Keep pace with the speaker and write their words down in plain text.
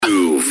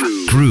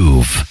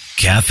Groove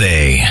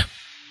Cafe.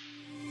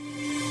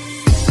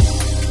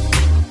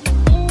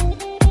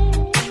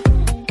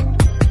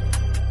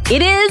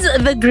 It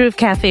is the Groove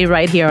Cafe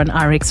right here on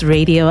RX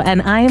Radio,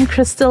 and I am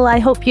Crystal. I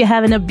hope you're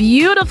having a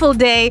beautiful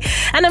day,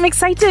 and I'm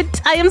excited.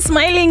 I am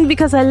smiling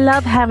because I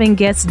love having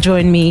guests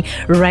join me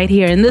right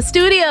here in the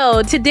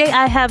studio. Today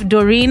I have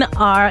Doreen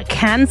R.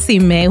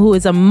 Kansime, who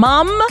is a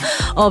mom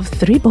of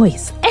 3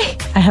 boys.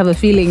 I have a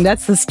feeling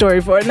that's the story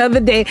for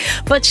another day,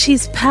 but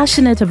she's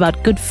passionate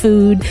about good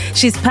food.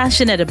 She's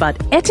passionate about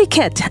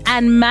etiquette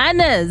and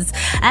manners,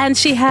 and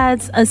she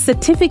has a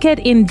certificate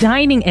in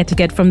dining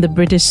etiquette from the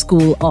British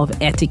School of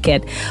Etiquette.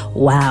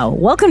 Wow.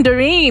 Welcome,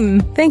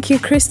 Doreen. Thank you,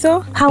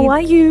 Crystal. How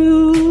are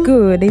you?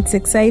 Good. It's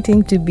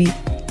exciting to be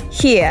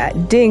here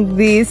doing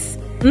this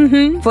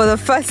for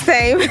the first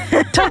time.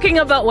 Talking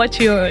about what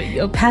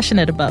you're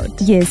passionate about.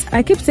 Yes,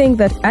 I keep saying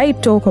that I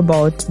talk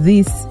about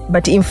this,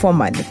 but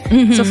informally.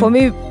 So for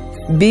me,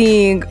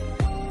 being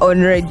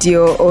on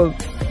radio or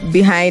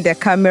behind a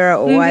camera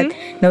or what,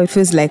 now it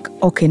feels like,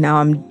 okay, now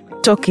I'm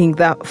talking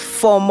the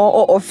formal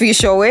or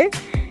official way.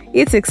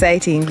 It's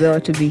exciting, though,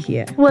 to be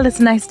here. Well, it's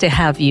nice to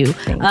have you.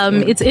 Thank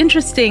you. It's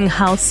interesting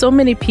how so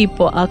many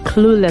people are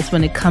clueless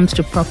when it comes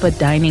to proper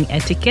dining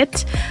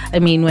etiquette. I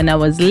mean, when I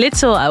was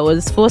little, I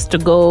was forced to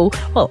go,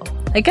 well,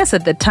 I guess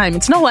at the time,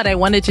 it's not what I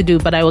wanted to do,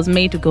 but I was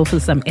made to go for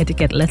some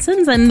etiquette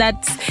lessons, and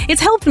it's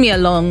helped me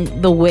along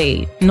the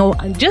way.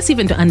 Just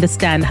even to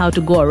understand how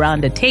to go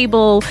around a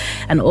table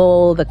and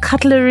all the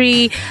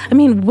cutlery. I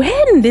mean,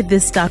 when did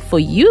this start for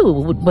you?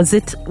 Was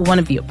it one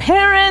of your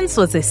parents?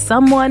 Was there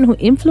someone who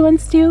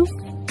influenced you?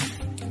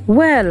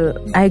 Well,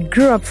 I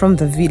grew up from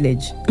the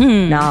village.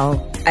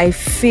 Now, I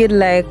feel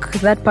like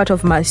that part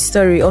of my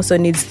story also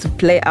needs to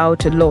play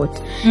out a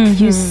lot.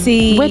 You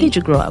see... Where did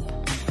you grow up?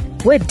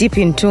 We're deep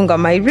in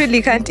Tungamo. I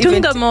really can't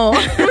even... Tungamo.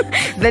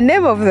 The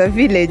name of the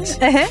village.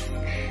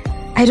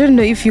 I don't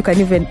know if you can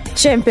even...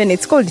 Champion.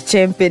 It's called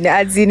Champion.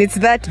 As in, it's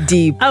that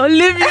deep. I'll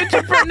leave you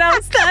to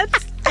pronounce that.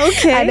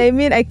 Okay. And I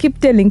mean, I keep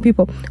telling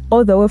people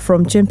all the way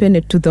from Champion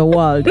to the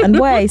world. And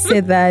why I say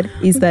that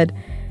is that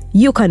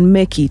you can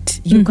make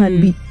it. You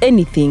can be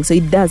anything. So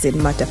it doesn't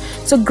matter.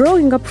 So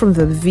growing up from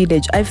the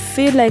village, I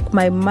feel like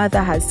my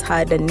mother has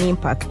had an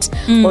impact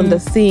on the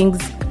things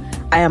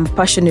I am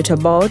passionate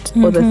about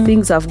or the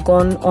things I've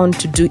gone on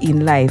to do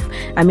in life.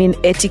 I mean,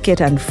 etiquette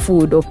and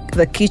food or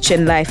the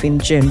kitchen life in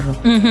general.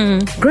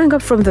 Growing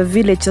up from the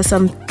village, there's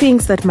some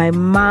things that my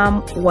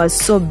mom was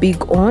so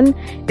big on,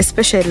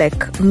 especially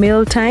like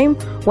mealtime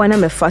when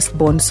I'm a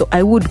firstborn. So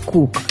I would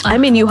cook. I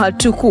mean, you had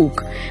to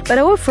cook. But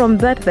away from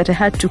that I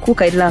had to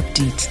cook, I loved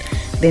it.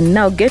 Then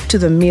now get to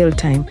the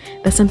mealtime.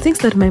 There's some things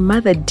that my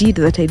mother did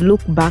that I look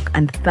back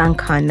and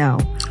thank her now.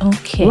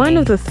 Okay. One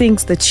of the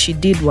things that she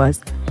did was,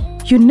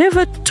 you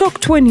never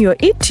talked when you're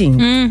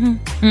eating.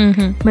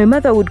 My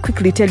mother would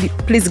quickly tell you,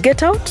 please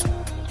get out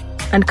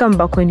and come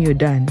back when you're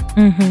done.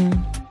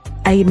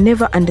 I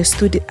never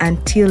understood it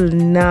until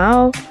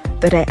now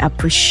that I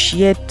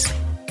appreciate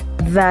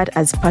that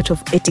as part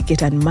of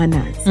etiquette and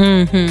manners.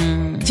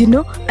 You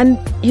know, and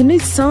you know,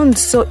 it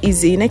sounds so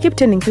easy. And I keep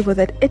telling people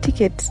that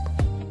etiquette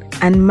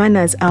and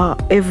manners are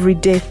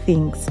everyday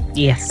things.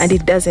 Yes. And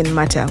it doesn't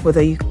matter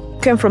whether you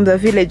came from the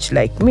village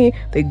like me,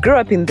 they grew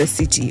up in the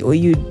city, or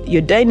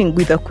you're dining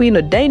with a queen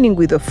or dining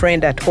with a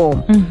friend at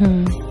home.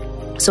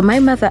 So my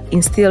mother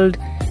instilled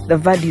the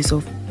values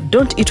of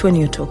don't eat when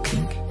you're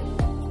talking.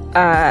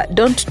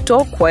 Don't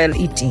talk while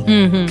eating.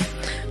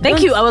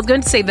 Thank you. I was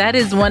going to say that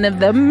is one of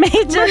the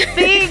major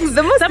things.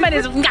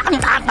 Somebody's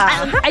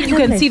and you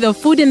can see the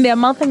food in their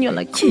mouth and you're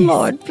like,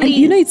 Lord, please. And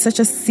you know, it's such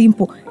a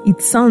simple,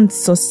 it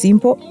sounds so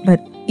simple,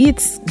 but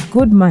it's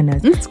good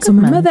manners. So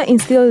my mother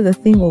instilled the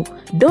thing of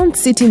don't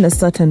sit in a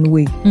certain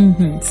way.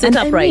 Sit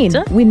upright.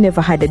 We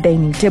never had a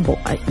dining table.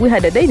 We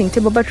had a dining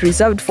table, but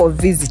reserved for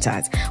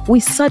visitors. We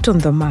sat on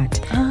the mat.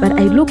 But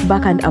I look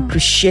back and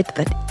appreciate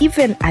that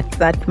even at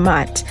that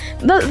mat,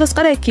 that's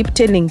what I keep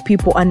telling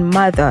people and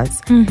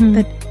mothers,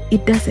 that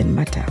it doesn't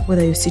matter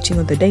whether you're sitting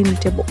on the dining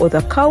table or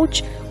the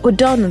couch or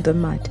down on the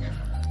mat.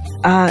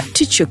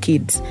 Teach your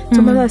kids.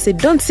 So my mother said,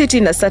 don't sit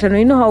in a certain way.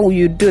 You know how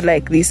you do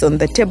like this on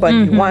the table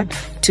and you want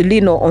to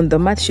lean on the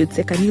mat? She would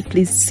say, can you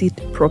please sit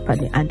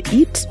properly and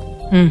eat?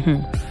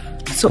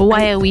 So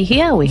why are we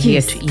here? We're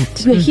here to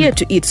eat. We're here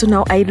to eat. So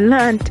now I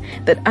learned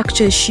that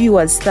actually she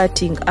was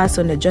starting us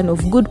on a journey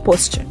of good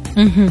posture,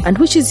 and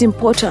which is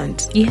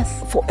important.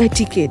 Yes. For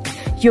etiquette.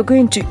 You're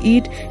going to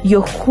eat,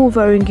 you're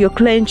hovering, you're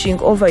clenching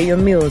over your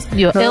meals.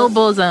 Your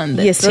elbows on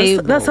the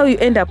table. That's how you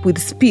end up with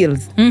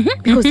spills.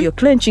 Because you're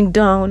clenching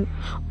down,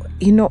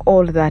 you know,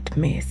 all that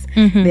mess.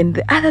 Then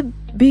the other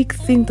big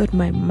thing that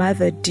my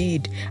mother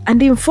did,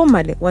 and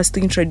informally, was to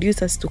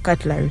introduce us to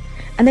cutlery.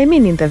 And I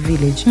mean in the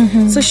village.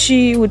 So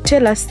she would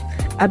tell us,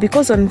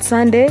 because on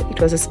Sunday, it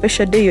was a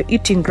special day, you're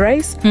eating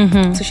rice.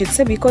 So she'd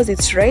say, because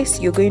it's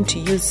rice, you're going to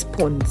use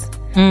spoons.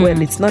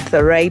 Well, it's not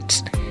the right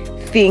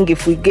thing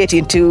if we get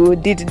into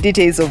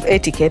details of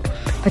etiquette.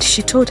 But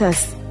she taught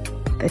us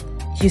that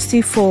you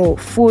see, for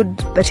food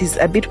that is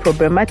a bit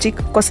problematic,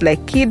 because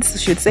like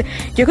kids should say,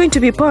 you're going to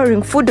be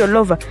pouring food all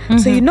over.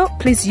 So,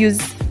 please use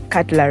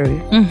cutlery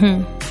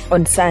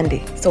on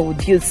Sunday. So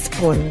we'd use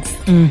spoons.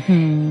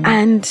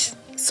 And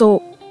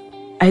so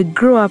I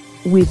grew up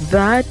with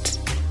that.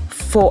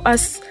 For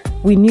us,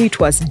 we knew it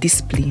was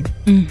discipline.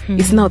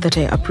 It's now that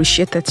I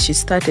appreciate that she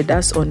started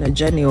us on a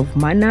journey of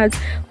manners,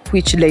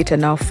 which later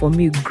now for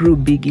me grew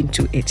big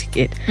into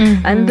etiquette.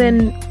 And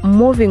then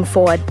moving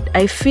forward,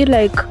 I feel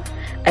like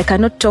I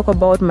cannot talk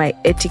about my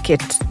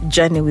etiquette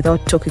journey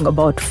without talking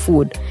about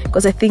food.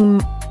 Because I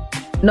think,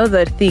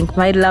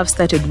 my love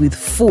started with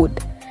food.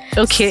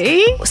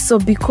 Okay. So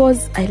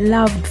because I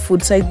loved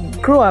food, so I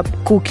grew up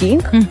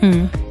cooking.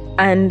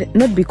 And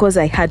not because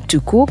I had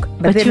to cook,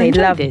 but then I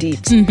loved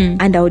it.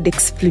 And I would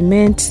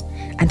experiment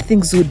and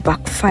things would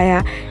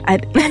backfire.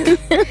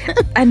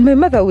 And my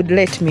mother would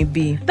let me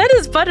be. That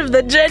is part of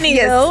the journey,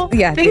 though.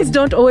 Yeah, things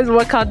don't always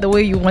work out the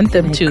way you want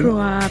them to. I grew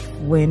up,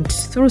 went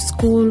through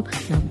school,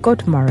 and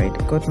got married.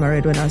 Got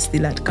married when I was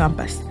still at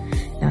campus.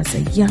 I was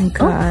a young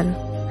girl.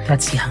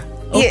 That's young.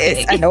 Okay.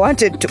 Yes, and I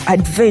wanted to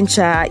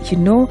adventure.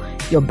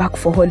 You're back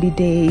for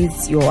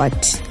holidays. You're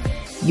at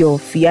your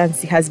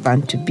fiancé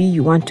husband to be,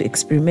 you want to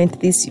experiment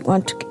this, you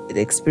want to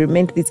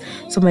experiment this.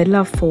 So my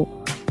love for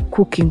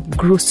cooking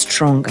grew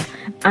stronger.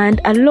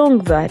 And along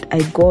that,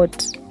 I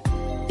got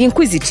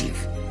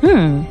inquisitive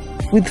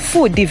with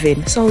food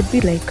even. So I would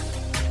be like,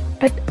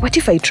 but what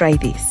if I try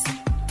this?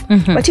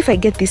 What if I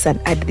get this and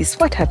add this?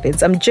 What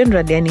happens? I'm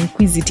generally an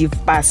inquisitive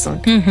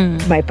person.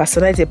 My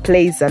personality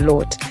plays a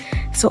lot.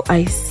 So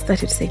I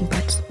started saying,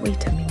 but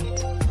wait a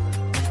minute.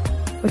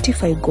 What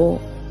if I go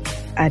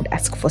and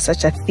ask for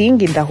such a thing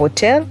in the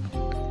hotel,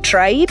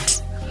 try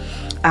it,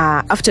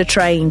 after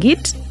trying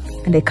it,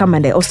 and I come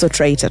and I also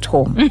try it at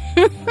home.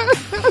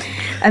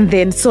 And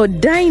then, so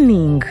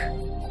dining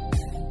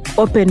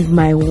opened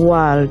my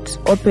world,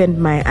 opened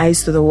my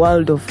eyes to the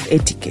world of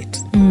etiquette.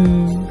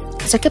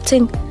 So I kept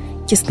saying,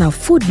 yes, now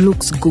food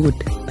looks good,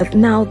 but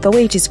now the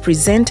way it is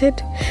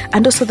presented,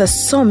 and also there's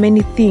so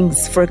many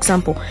things. For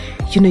example,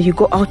 you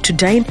go out to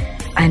dine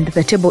and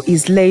the table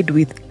is laid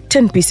with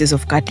 10 pieces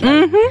of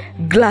cutlery,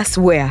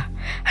 glassware,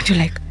 and you're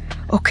like,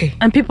 okay.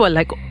 And people are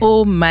like,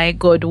 oh my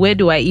God, where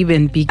do I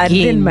even begin? And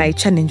then my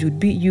challenge would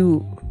be,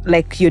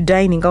 you're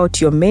dining out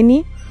your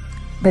menu.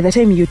 By the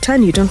time you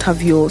turn, you don't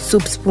have your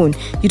soup spoon,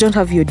 you don't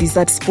have your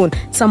dessert spoon.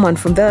 Someone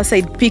from the other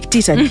side picked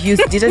it and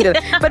used it.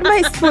 But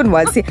my spoon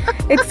was here.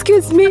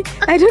 Excuse me,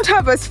 I don't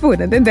have a spoon.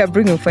 And then they're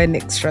bringing for an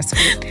extra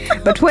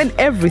spoon. But when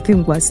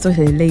everything was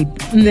totally laid,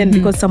 then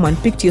because someone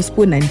picked your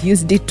spoon and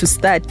used it to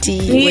start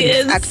tea, when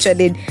it's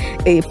actually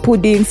a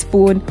pudding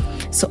spoon.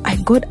 So I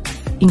got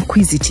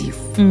inquisitive.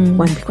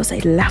 One, because I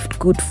loved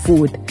good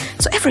food.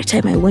 So every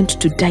time I went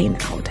to dine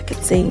out, I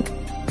kept saying,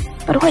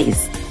 but why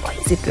is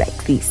it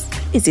like this?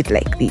 Is it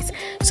like this?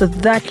 So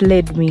that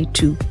led me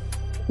to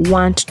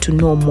want to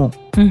know more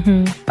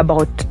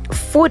about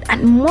food,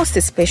 and most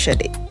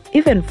especially,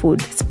 even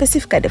food,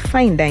 specifically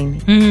fine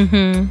dining,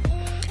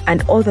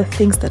 and all the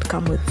things that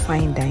come with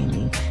fine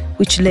dining,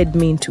 which led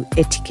me into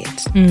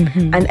etiquette.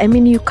 And I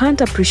mean, you can't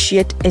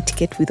appreciate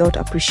etiquette without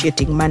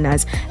appreciating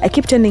manners. I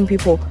keep telling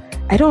people,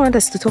 I don't want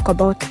us to talk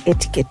about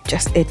etiquette,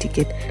 just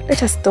etiquette.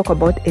 Let us talk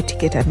about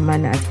etiquette and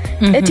manners.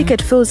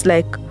 Etiquette feels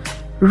like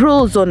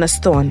rules on a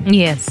stone.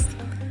 Yes.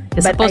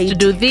 You're supposed to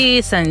do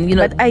this and,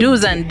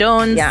 do's and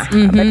don'ts. Yeah,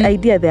 but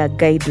idea, there are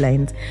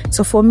guidelines.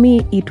 So for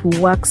me, it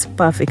works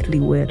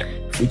perfectly well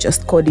if we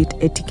just call it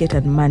etiquette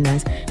and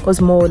manners, because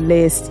more or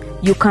less,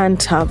 you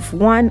can't have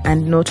one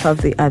and not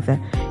have the other.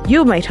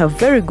 You might have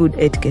very good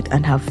etiquette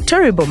and have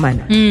terrible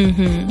manners.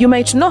 You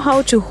might know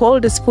how to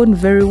hold a spoon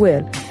very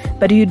well,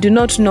 but you do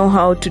not know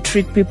how to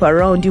treat people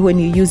around you when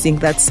you're using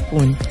that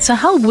spoon. So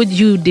how would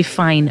you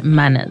define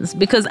manners?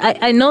 Because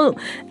I know,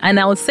 and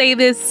I'll say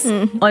this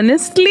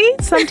honestly,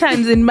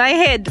 sometimes in my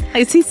head,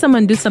 I see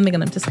someone do something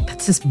and I'm just like,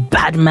 that's just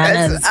bad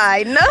manners.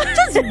 I know.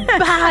 Just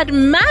bad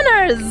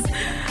manners.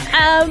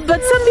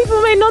 But some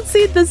people may not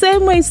see it the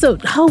same way. So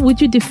how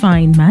would you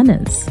define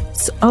manners?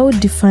 So I would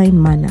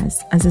define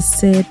manners as a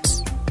set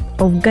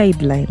of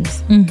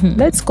guidelines.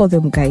 Let's call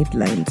them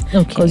guidelines.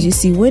 Okay. Because you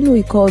see, when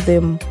we call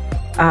them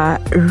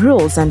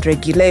rules and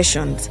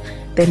regulations,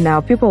 then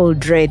now people will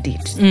dread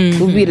it.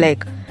 Will be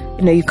like,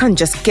 you can't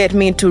just get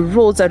me into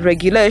rules and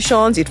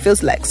regulations. It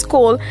feels like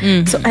school.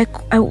 So I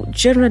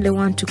generally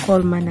want to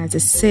call manners a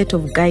set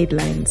of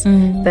guidelines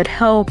that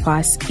help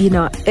us in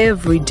our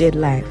everyday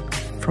life,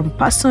 from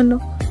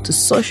personal to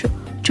social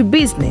to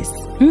business.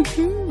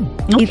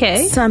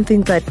 Okay. It's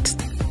something that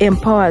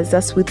empowers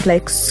us with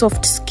like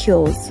soft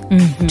skills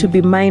to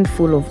be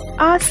mindful of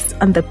us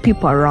and the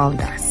people around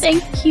us.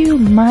 Thank you.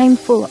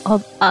 Mindful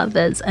of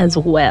others as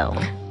well.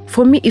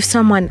 For me, if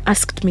someone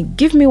asked me,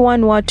 give me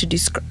one word to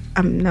describe,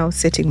 I'm now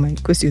setting my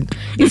question.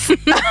 If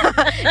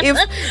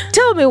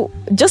tell me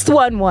just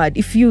one word.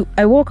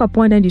 I woke up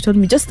one day and you told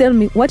me, just tell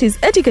me what is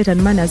etiquette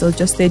and manners, I'll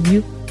just tell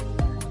you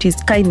it is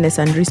kindness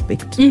and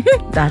respect.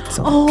 That's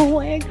all. Oh,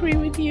 I agree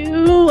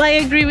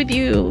with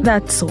you.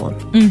 That's all.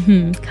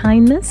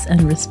 Kindness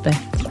and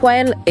respect.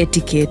 While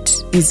etiquette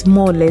is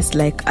more or less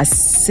like a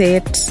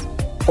set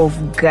of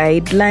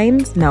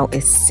guidelines, now a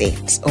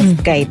set of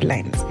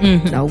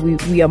guidelines. Now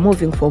we are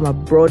moving from a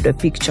broader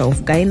picture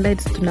of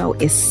guidelines to now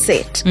a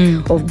set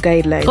of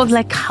guidelines. Of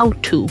like how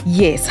to.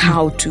 Yes,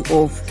 how to.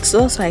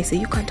 So that's why I say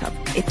you can't have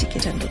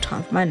etiquette and not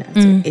have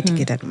manners.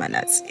 Etiquette and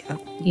manners.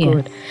 Yeah.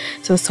 Good.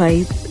 So that's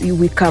why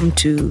we come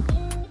to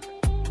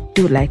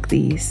do like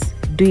this,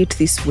 do it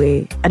this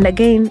way. And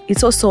again,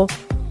 it's also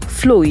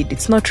fluid.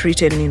 It's not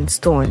written in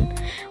stone.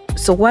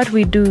 So what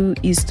we do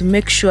is to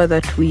make sure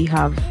that we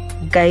have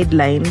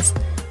guidelines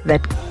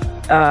that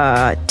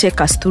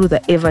take us through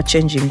the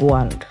ever-changing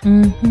world.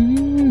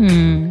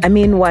 I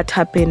mean, what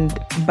happened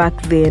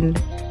back then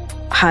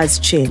has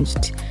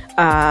changed.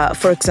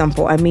 For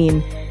example, I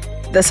mean,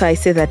 that's why I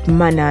say that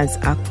manners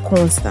are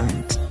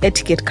constant.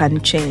 Etiquette can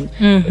change.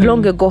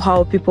 Long ago,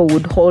 how people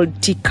would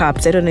hold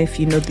teacups. I don't know if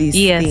you know this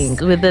thing.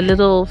 Yes, with the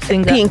little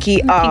finger.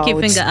 Pinky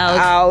finger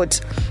out.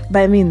 But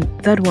I mean,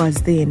 that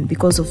was then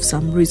because of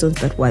some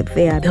reasons that were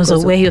there. There was a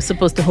way you're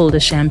supposed to hold a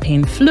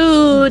champagne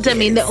flute. I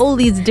mean, there are all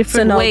these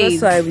different ways.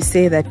 That's why we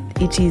say that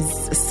it is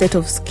a set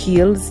of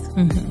skills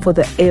for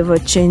the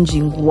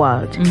ever-changing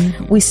world.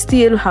 We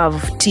still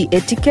have tea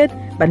etiquette,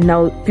 but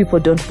now people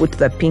don't put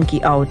the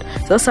pinky out.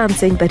 So that's why I'm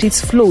saying that it's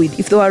fluid.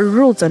 If there are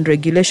rules and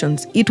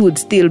regulations, it would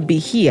still be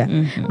here.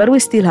 But we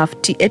still have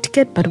tea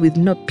etiquette, but with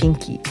no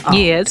pinky out.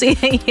 Yes.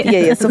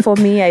 Yeah. So for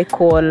me, I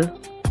call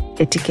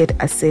etiquette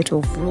a set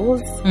of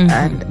rules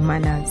and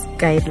manners,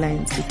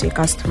 guidelines to take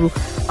us through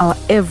our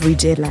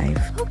everyday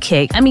life.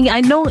 Okay. I mean,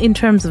 I know in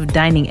terms of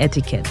dining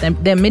etiquette,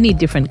 there are many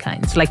different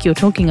kinds. Like you're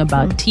talking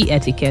about tea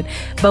etiquette.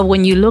 But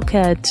when you look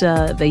at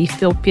the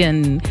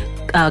Ethiopian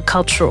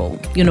cultural,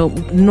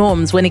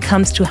 norms when it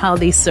comes to how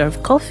they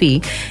serve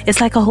coffee,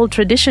 it's like a whole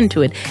tradition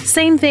to it.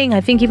 Same thing,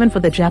 I think, even for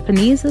the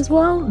Japanese as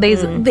well. They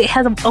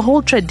have a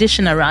whole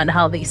tradition around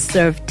how they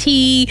serve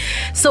tea.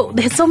 So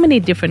there's so many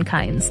different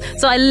kinds.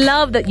 So I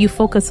love that you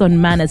focus on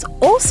manners,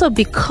 also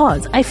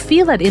because I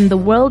feel that in the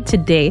world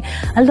today,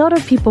 a lot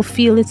of people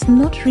feel it's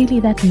not really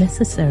that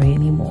necessary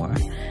anymore.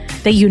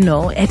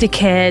 That,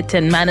 etiquette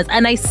and manners.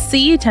 And I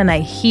see it and I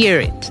hear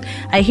it.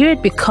 I hear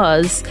it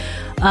because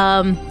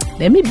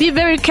let me be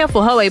very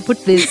careful how I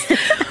put this.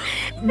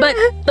 But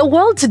the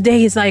world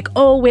today is like,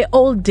 we're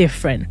all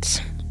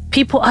different.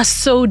 People are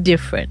so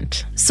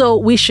different. So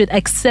we should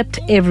accept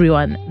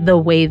everyone the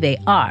way they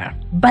are.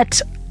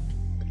 But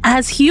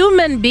as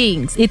human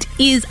beings, it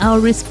is our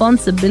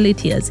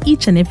responsibility as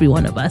each and every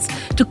one of us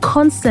to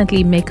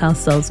constantly make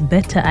ourselves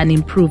better and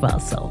improve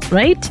ourselves,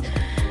 right?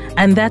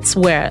 And that's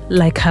where,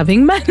 like,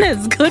 having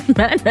manners, good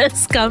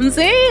manners comes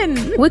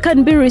in. We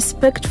can be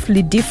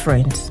respectfully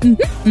different.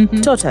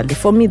 Totally.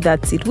 For me,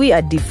 that's it. We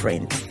are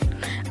different.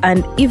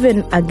 And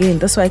even, again,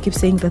 that's why I keep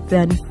saying that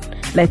then,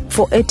 like,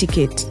 for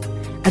etiquette,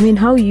 I mean,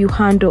 how you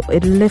handle a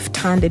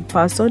left-handed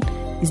person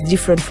is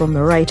different from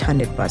a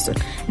right-handed person.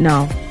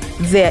 Now,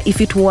 if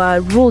it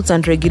were rules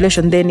and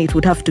regulation, then it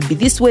would have to be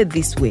this way.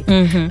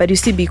 But you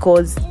see,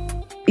 because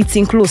it's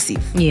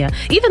inclusive. Yeah.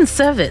 Even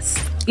service.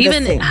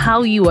 Even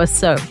how you are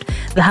served,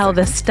 how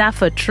the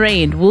staff are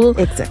trained will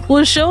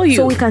show you.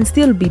 So we can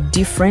still be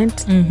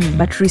different,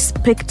 but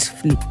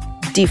respectfully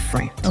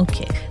different.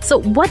 Okay. So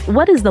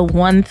what is the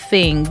one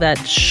thing that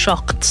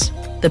shocked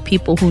the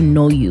people who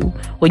know you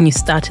when you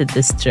started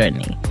this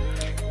journey?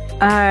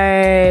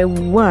 I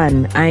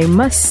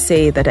must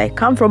say that I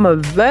come from a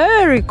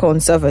very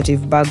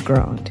conservative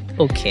background.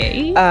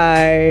 Okay.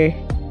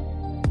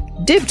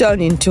 Deep down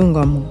in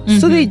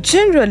Tungamu. So they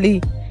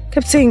generally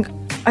kept saying,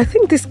 I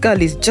think this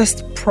girl is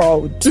just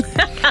proud.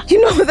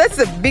 That's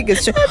the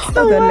biggest shock.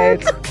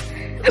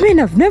 I mean,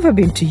 I've never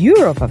been to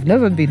Europe. I've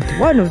never been to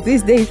one of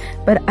these days.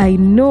 But I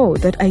know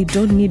that I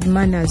don't need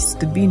manners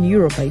to be in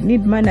Europe. I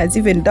need manners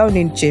even down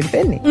in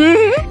Champagne.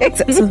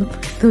 So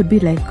they would be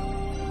like,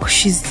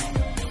 she's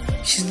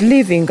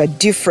living a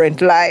different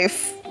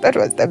life. That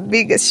was the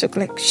biggest shock.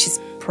 Like, she's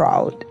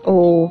proud.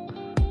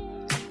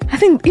 I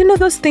think,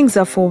 those things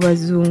are for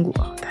Wazungu.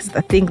 That's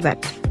the thing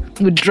that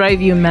would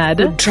drive you mad.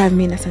 Would drive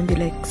me nuts and be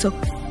like, so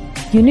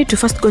you need to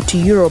first go to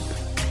Europe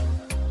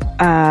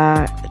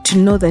to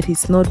know that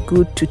it's not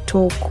good to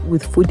talk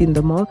with food in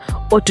the mall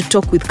or to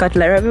talk with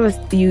cutlery. I remember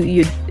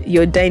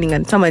you're dining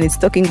and someone is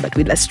talking but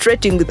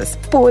illustrating with a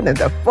spoon and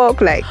a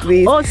fork like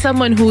this. Or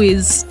someone who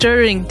is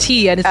stirring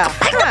tea and it's I'm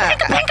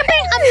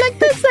like,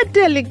 that's a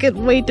delicate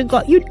way to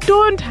go. You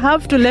don't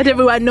have to let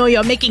everyone know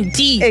you're making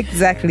tea.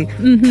 Exactly.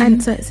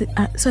 And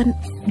so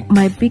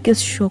my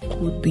biggest shock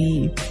would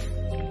be,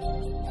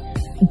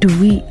 do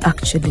we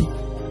actually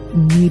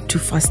need to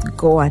first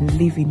go and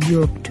live in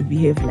Europe to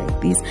behave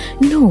like this?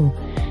 No.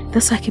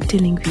 That's why I keep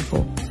telling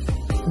people,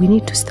 we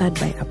need to start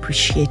by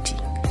appreciating.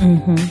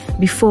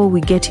 Before we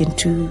get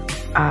into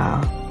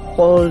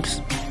hold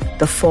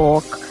the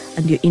fork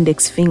and your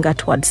index finger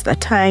towards the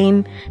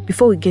tine.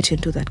 Before we get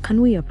into that,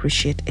 can we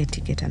appreciate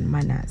etiquette and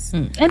manners?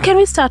 And can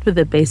we start with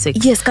the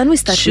basics? Yes, can we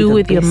start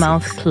with the your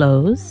mouth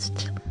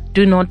closed?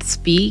 Do not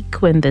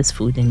speak when there's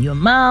food in your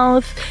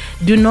mouth.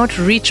 Do not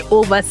reach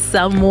over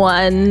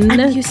someone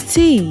And you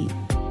see,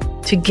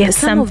 to get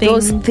some something. of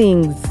those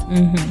things,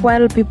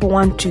 while people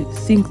want to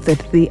think that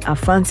they are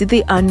fancy,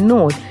 they are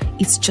not.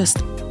 It's just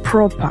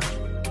proper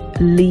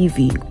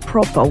living,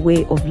 proper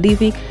way of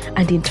living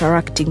and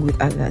interacting with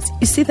others.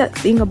 You see that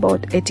thing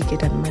about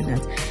etiquette and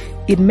manners?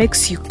 It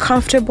makes you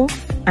comfortable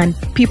and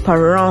people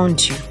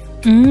around you.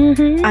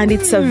 And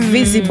it's a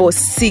visible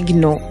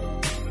signal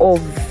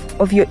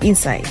of your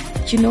inside,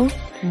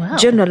 Wow.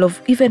 General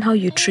of even how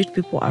you treat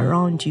people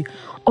around you,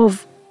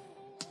 of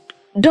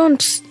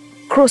don't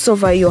cross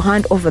over your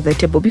hand over the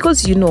table,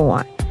 because you know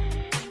what?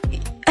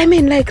 I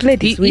mean, like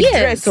ladies, we Yes.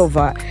 dress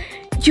over.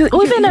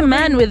 Even a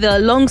man with a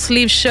long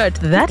sleeve shirt,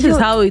 that is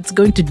how it's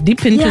going to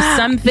dip into Yeah,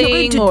 something, you're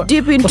going to or,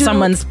 dip into- or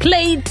someone's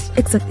plate.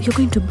 Exactly. You're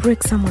going to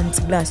break someone's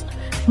glass.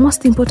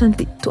 Most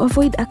importantly, to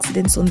avoid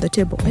accidents on the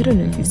table. I don't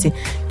know if you've seen.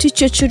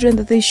 Teach your children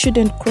that they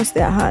shouldn't cross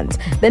their hands.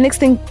 The next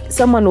thing,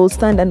 someone will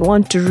stand and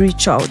want to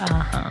reach out.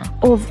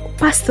 Or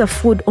pass the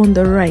food on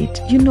the right.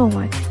 You know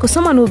why? Because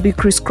someone will be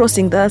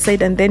crisscrossing the other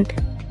side and then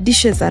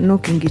dishes are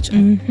knocking each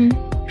other.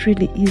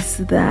 Really, is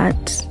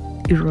that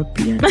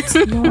European? It's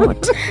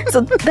not.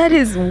 So that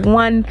is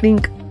one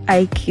thing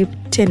I keep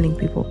telling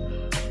people.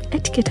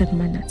 Etiquette and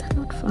manners are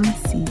not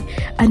fancy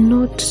and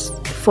not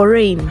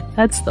foreign.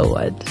 That's the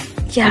word.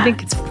 Yeah. I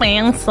think it's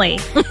fancy.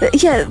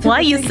 Yeah. Why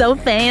are you so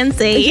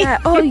fancy? Yeah.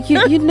 Oh,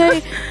 you know,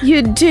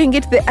 you're doing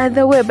it the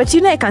other way, but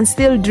I can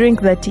still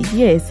drink that tea.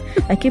 Yes.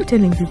 I keep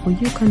telling people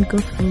you can go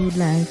through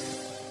life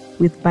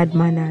with bad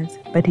manners,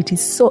 but it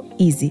is so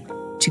easy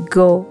to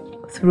go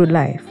through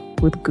life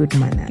with good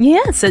manners.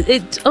 Yes,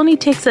 it only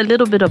takes a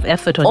little bit of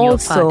effort on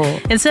Also- your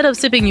part. Instead of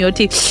sipping your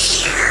tea,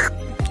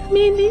 I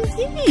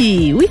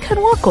mean, we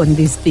can work on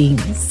these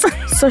things.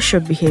 Social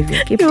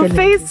behavior. Keep Your telling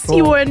face, people.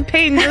 you were in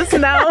pain just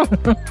now.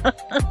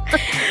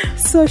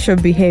 Social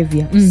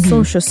behavior,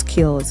 social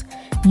skills.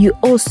 You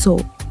also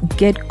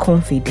get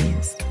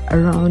confidence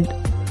around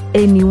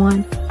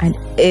anyone and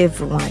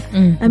everyone.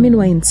 I mean,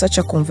 we're in such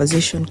a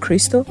conversation,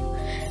 Crystal,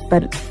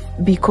 but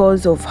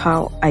because of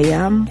how I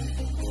am,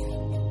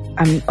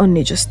 I'm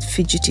only just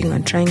fidgeting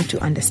and trying to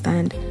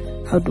understand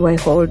how do I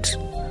hold.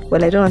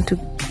 Well,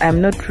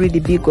 I'm not really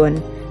big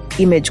on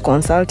image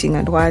consulting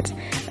and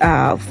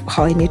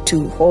how I need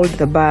to hold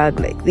the bag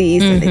like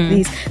this and like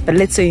this. But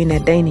let's say in a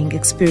dining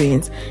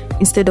experience,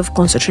 instead of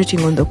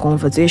concentrating on the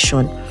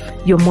conversation,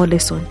 you're more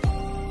less on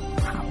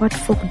what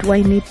fork do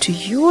I need to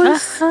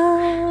use.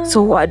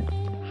 So what?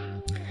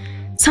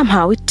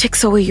 Somehow it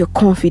takes away your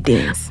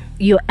confidence.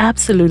 You're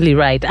absolutely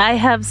right. I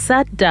have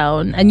sat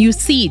down and you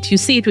see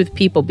it with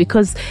people,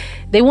 because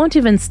they won't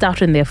even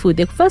start on their food.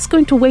 They're first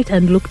going to wait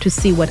and look to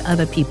see what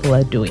other people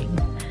are doing.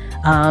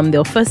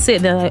 They'll first say,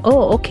 they're like,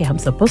 oh, okay, I'm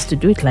supposed to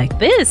do it like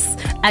this.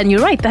 And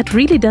you're right, that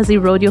really does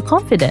erode your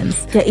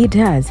confidence. Yeah, it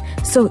does.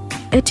 So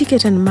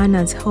etiquette and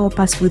manners help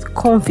us with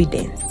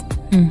confidence.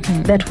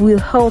 That will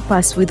help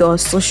us with our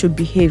social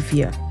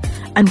behavior.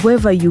 And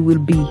wherever you will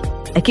be,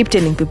 I keep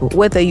telling people,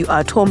 whether you're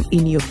at home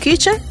in your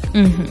kitchen,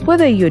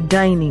 whether you're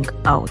dining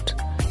out,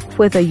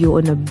 whether you're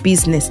on a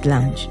business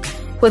lunch,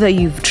 whether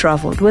you've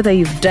traveled, whether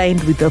you've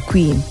dined with the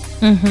queen,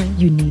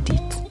 you need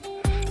it.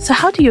 So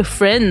how do your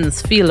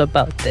friends feel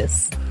about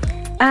this?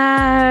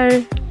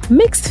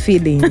 Mixed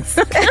feelings.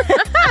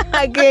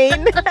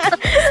 Again.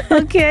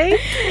 Okay.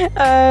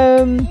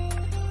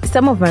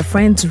 Some of my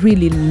friends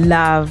really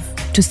love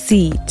to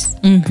see it.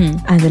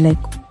 And they're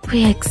like,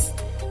 we're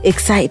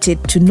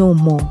excited to know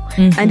more.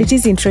 And it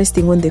is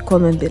interesting when they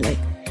come and be like,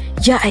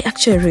 yeah, I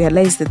actually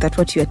realized that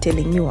what you are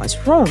telling me was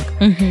wrong.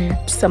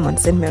 Someone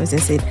sent me a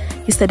message and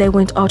said, yesterday I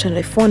went out and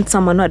I found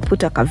someone who had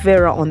put a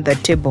kavera on the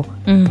table.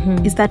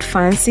 Is that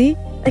fancy?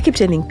 I keep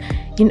telling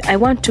I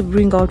want to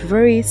bring out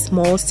very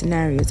small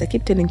scenarios. I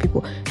keep telling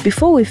people,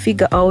 before we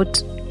figure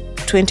out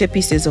 20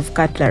 pieces of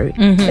cutlery,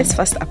 let's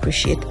first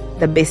appreciate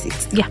the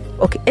basics. Yeah.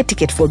 Okay,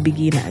 etiquette for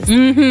beginners.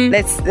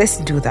 Let's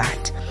do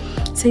that.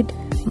 Said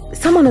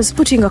someone was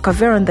putting a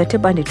kavera on the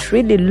table and it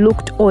really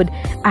looked odd.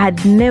 I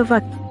had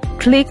never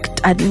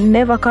clicked,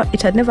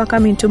 it had never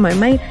come into my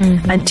mind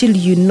until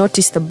you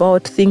noticed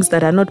about things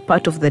that are not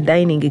part of the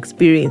dining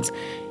experience.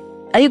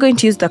 Are you going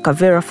to use the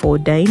kavera for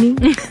dining?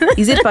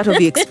 Is it part of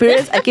the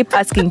experience? I keep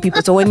asking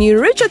people. So when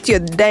you reach out to your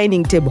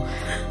dining table,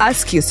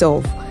 ask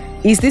yourself,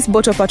 is this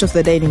bottle part of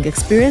the dining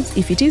experience?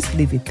 If it is,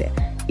 leave it there.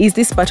 Is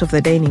this part of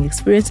the dining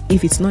experience?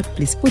 If it's not,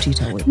 please put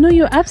it away. No,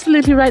 you're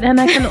absolutely right. And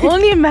I can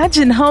only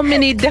imagine how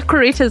many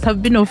decorators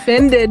have been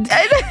offended.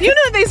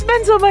 They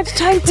spend so much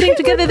time putting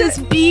together this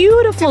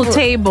beautiful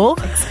table,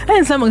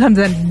 and someone comes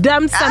and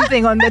dumps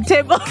something on the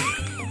table.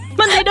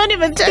 But they don't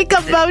even think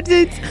about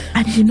it.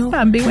 And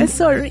I'm being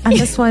sorry. And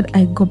that's why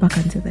I go back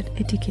and say that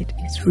etiquette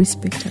is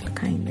respect and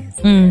kindness.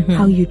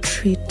 How you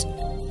treat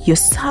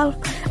yourself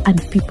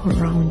and people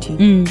around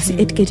you. See,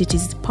 etiquette, it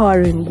is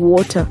pouring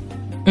water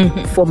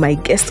for my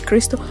guest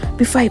Crystal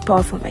before I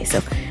pour for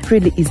myself.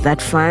 Really, is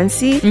that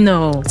fancy?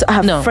 No. So I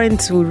have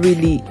friends who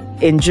really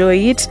enjoy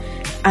it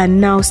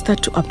and now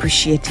start to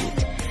appreciate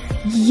it.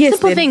 Yes,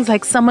 Simple then- things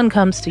like someone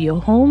comes to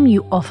your home,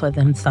 you offer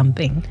them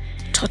something.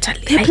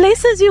 Totally. There are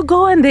places you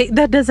go and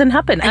that doesn't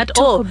happen at talk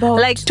all. about-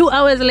 Like 2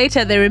 hours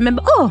later, they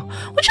remember, oh,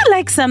 would you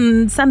like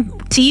some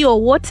tea or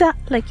water?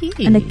 Like,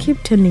 And I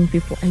keep telling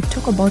people, I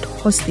talk about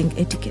hosting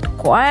etiquette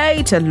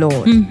quite a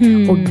lot,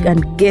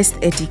 and guest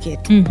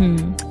etiquette.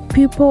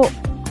 People,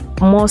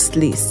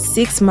 mostly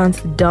 6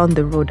 months down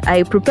the road,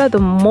 I prepare the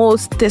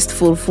most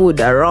tasteful food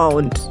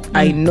around.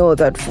 I know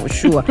that for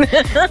sure.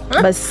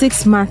 But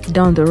 6 months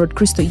down the road,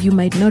 Crystal, you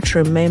might not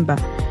remember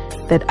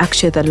that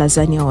actually the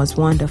lasagna was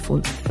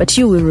wonderful, but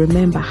you will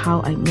remember how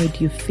I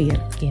made you feel.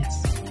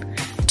 yes.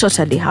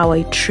 Totally how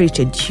I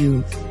treated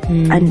you.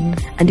 And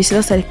this is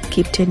also I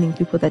keep telling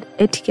people that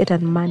etiquette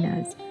and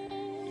manners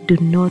do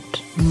not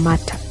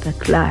matter the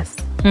class,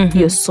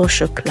 your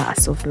social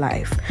class of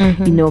life.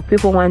 You know,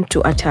 people want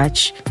to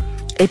attach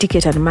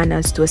etiquette and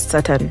manners to a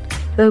certain,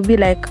 they'll be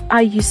like,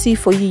 you see,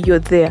 for you, you're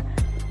there.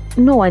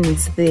 No one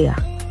is there.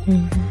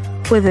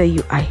 Whether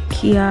you are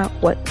here,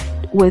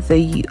 whether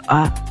you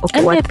are And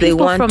there what are they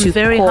people want from to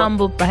very call.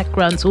 humble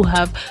backgrounds who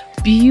have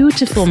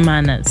beautiful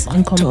manners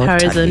in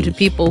comparison Totally. to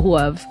people who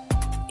have,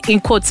 in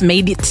quotes,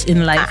 made it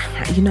in life.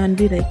 You know, and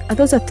be like,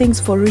 those are things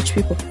for rich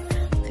people.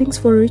 Things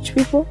for rich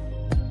people?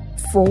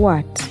 For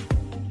what?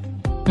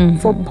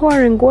 For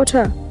pouring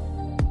water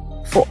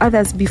for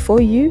others before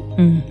you?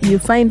 You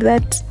find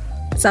that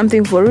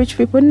something for rich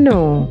people?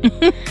 No.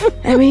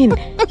 I mean,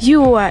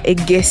 you are a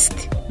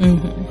guest,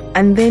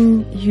 and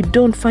then you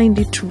don't find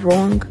it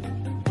wrong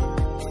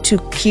to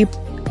keep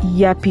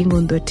yapping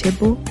on the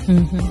table.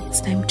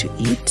 It's time to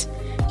eat.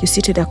 You're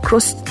seated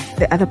across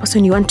the other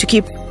person. You want to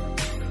keep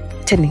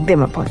telling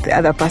them about the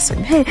other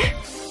person. Hey,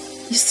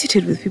 you're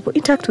seated with people.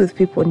 Interact with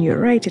people on your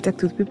right.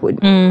 Interact with people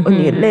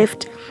on your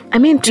left. I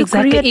mean, to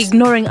Exactly, create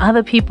ignoring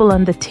other people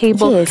on the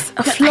table. Yes,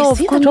 a Yeah, flow I of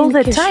see that all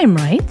the communication. time,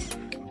 right?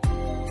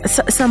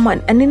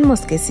 someone, and in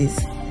most cases,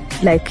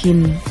 like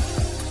in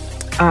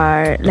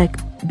like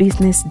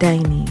business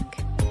dining,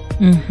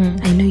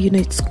 I know,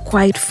 it's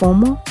quite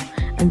formal,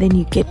 and then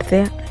you get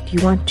there,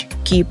 you want to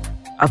keep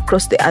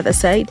across the other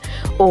side,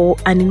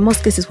 and in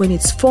most cases when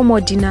it's formal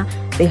dinner,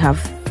 they have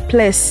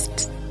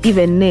placed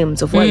even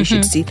names of where you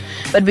should sit,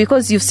 but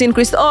because you've seen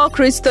Crystal,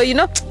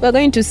 we're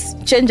going to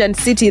change and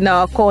sit in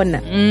our corner.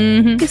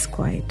 It's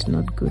quite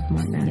not good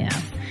manners.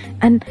 Yeah.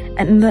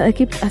 And I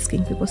keep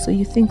asking people, so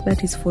you think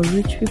that is for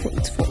rich people?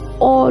 It's for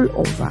all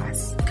of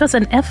us. Because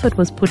an effort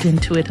was put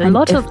into it. A An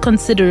lot of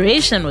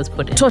consideration was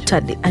put into it.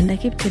 Totally. And I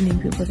keep telling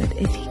people that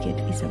etiquette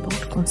is about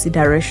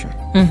consideration.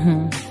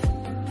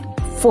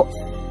 For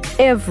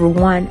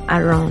everyone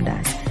around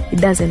us. It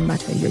doesn't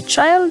matter your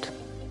child,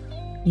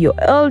 your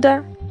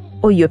elder,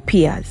 or your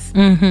peers.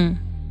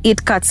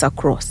 It cuts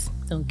across.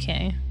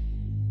 Okay.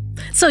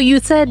 So you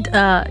said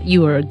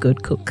you were a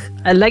good cook.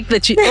 I like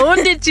that you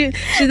owned it.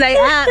 She's like,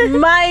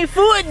 my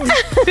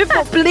food.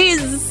 People,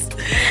 please.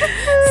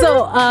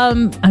 So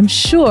I'm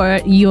sure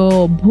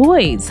your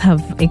boys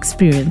have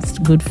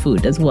experienced good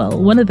food as well.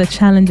 One of the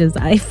challenges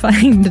I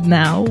find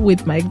now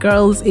with my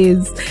girls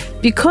is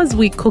because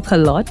we cook a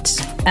lot,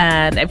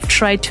 and I've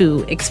tried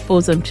to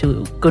expose them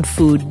to good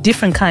food,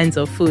 different kinds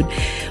of food.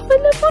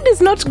 When the food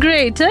is not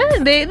great,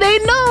 they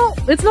know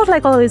it's not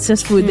like, oh, it's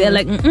just food. They're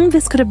like,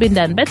 this could have been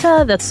done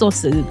better. That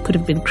sauce could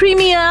have been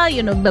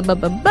creamier, blah, blah,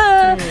 blah,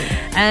 blah.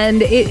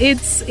 And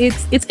it's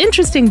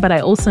interesting, but I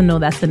also know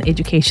that's an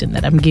education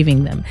that I'm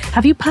giving them.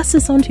 Have you passed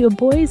this on to your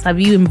boys? Have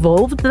you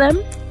involved them?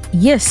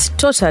 Yes,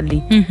 totally.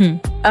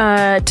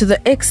 To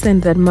the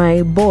extent that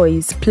my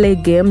boys play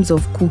games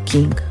of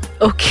cooking.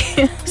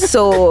 Okay.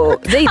 So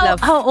they love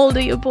How old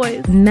are your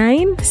boys?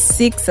 9,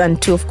 6,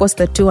 and 2. Of course,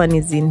 the 2 one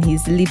is in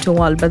his little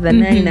world, but the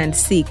 9 and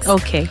 6.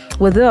 Okay.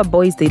 With their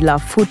boys, they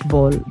love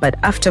football. But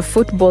after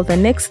football, the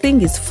next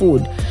thing is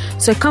food.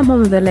 So I come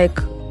home and they're like,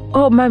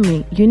 oh,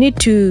 mommy, you need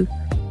to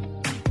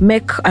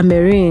make a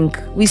meringue.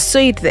 We saw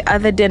it the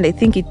other day and I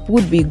think it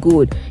would be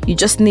good. You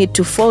just need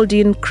to fold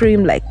in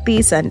cream like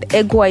this and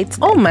egg whites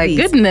Oh like my this.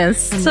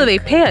 goodness. So they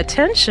pay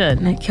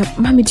attention. Like,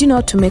 mommy, do you know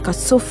how to make a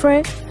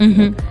souffle?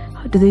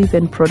 How do they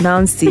even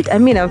pronounce it? I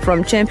mean, I'm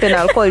from Champion.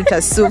 I'll call it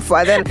a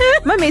souffle. Then,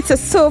 mommy, it's a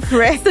souffle.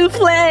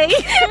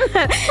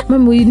 Souffle.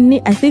 Mom,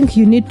 I think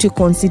you need to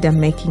consider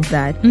making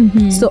that.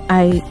 So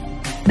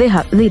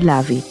they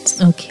love it.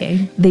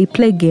 Okay. They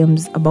play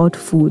games about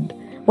food.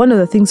 One of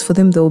the things for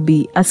them they'll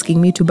be asking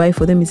me to buy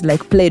for them is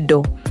like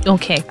Play-Doh.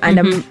 Okay. And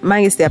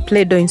amongst their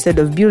Play-Doh, instead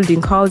of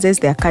building houses,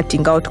 they're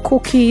cutting out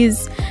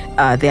cookies.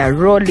 They are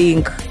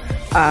rolling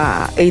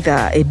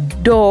either a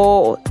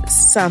dough,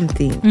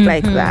 something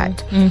like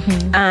that.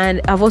 And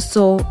I've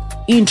also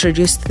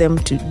introduced them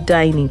to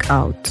dining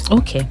out.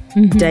 Okay.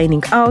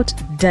 Dining out,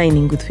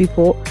 dining with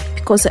people,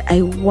 because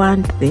I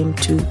want them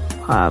to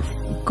have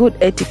good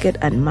etiquette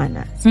and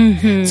manners.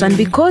 So, and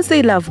because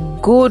they love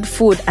good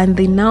food and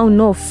they now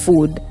know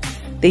food,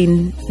 they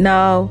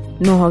now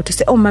know how to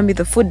say, oh, mommy,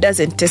 the food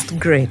doesn't taste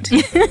great.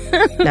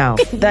 Now,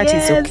 that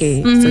is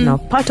okay. So now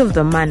part of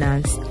the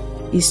manners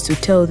is to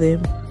tell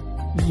them,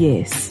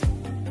 yes,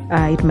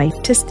 It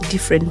might taste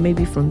different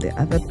maybe from the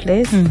other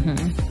place,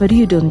 but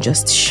you don't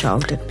just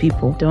shout at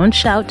people. Don't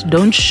shout.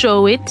 Don't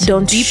show it.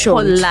 Don't be show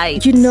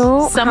polite.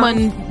 it.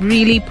 Someone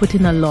really put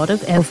in a lot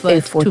of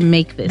effort to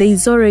make this. There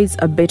is always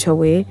a better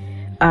way.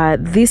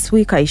 This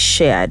week I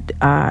shared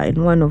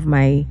in one of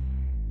my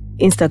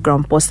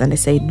Instagram posts, and I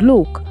said,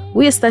 look,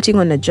 we are starting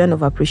on a journey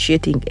of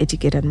appreciating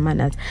etiquette and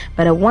manners,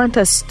 but I want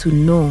us to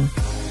know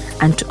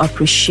and to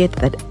appreciate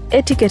that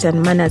etiquette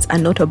and manners are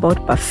not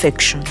about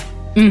perfection,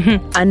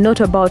 and not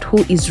about who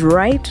is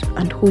right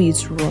and who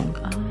is wrong.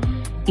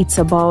 It's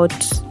about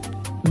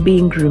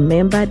being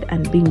remembered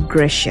and being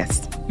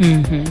gracious.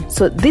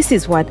 So this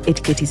is what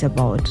etiquette is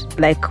about.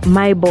 Like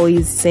my boy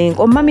is saying,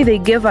 oh, mommy, they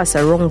gave us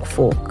a wrong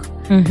fork,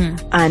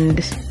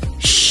 and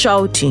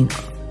shouting.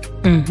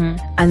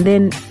 And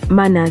then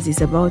manners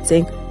is about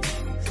saying,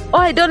 oh,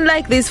 I don't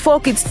like this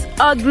fork, it's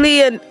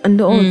ugly,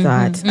 and all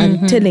that,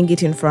 and telling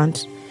it in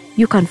front.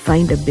 You can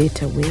find a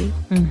better way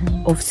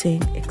of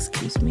saying,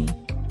 excuse me,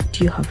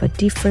 do you have a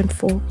different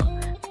fork?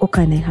 Or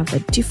can I have a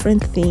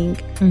different thing?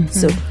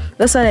 So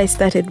that's what I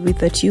started with,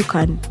 that you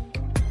can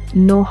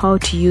know how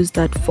to use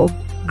that fork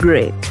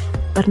great,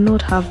 but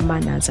not have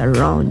manners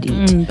around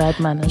it. Bad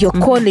manners. You're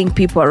calling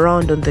people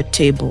around on the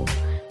table.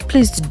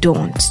 Please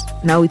don't.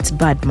 Now it's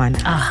bad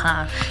manners.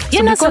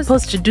 You're not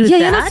supposed to do that.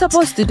 You're not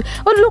supposed to.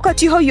 Oh, look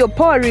at you, how you're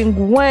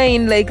pouring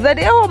wine like that.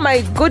 Oh my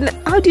goodness,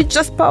 how do you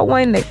just pour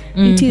wine like?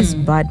 It is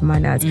bad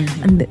manners,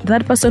 and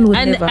that person would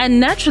never.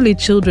 And naturally,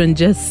 children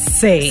just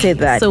say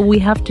that. So we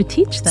have to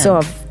teach them. So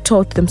I've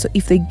taught them. So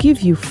if they give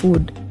you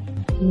food,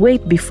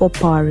 wait before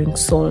pouring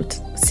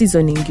salt,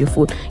 seasoning your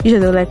food. Usually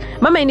they're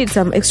like, Mama, I need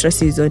some extra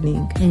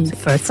seasoning.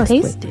 First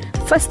taste it.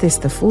 First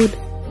taste the food,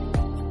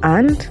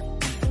 and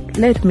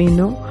let me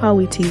know how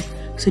it is.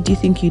 So do you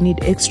think you need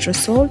extra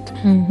salt?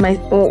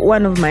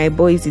 One of my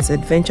boys is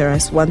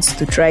adventurous, wants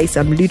to try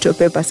some little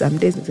pepper some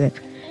days. He said,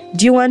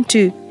 do you want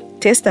to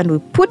taste? And we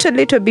put a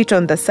little bit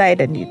on the side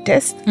and you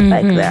taste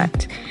like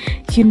that.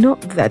 You know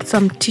that. So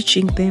I'm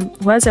teaching them.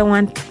 Whereas I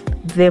want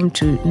them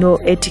to know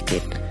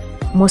etiquette,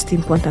 most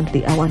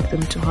importantly, I want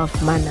them to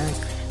have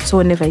manners. So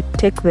whenever I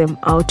take them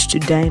out to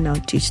dine, I'll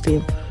teach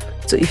them.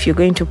 So if you're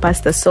going to pass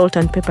the salt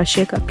and pepper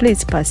shaker,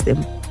 please pass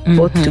them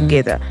both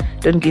together.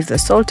 Don't give the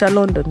salt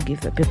alone, don't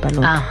give the pepper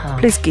alone.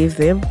 Please give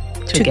them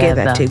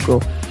together to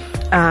go.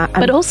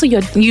 But also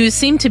you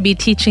seem to be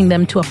teaching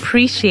them to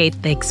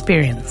appreciate the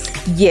experience.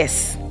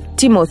 Yes.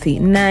 Timothy,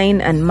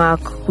 9, and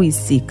Mark, who is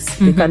 6,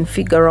 they can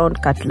figure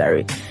out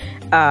cutlery.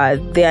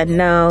 They are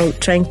now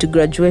trying to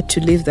graduate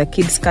to leave the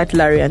kids'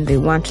 cutlery, and they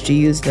want to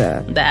use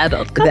the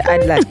adult cutlery.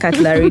 The adult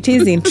cutlery. It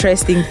is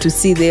interesting to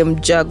see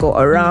them juggle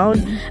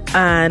around,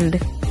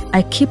 and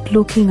I keep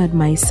looking at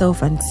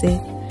myself and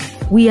say,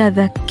 we are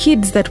the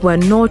kids that were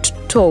not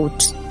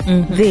taught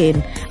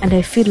then, and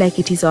I feel like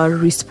it is our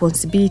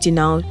responsibility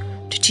now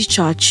to teach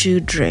our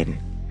children.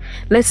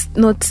 Let's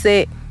not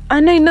say,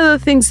 and I know the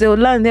things they'll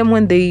learn them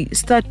when they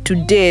start to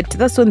date.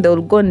 That's when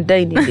they'll go and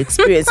dining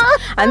experience.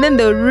 And then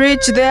they'll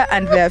reach there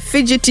and they're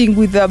fidgeting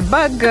with the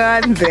burger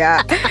and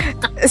they're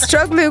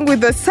struggling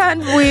with the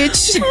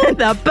sandwich.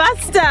 The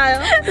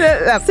pasta.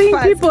 Seeing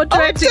people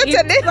try to eat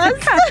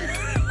pasta.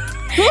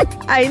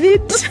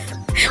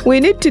 We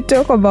need to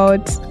talk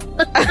about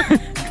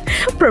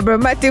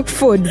problematic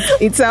food.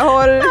 It's a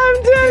whole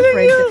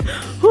different.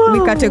 We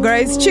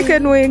categorize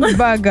chicken wings,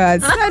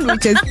 burgers,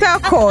 sandwiches,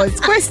 tacos,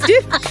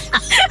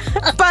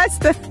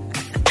 pasta.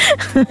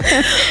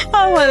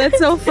 Oh, well, that's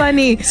so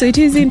funny. So it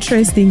is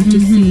interesting to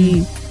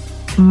see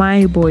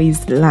my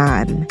boys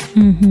learn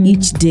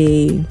each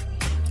day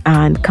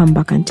and come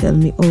back and tell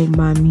me, oh,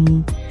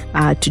 mommy,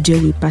 today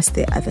we passed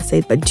the other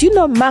side. But do you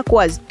know, Mark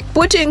was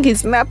putting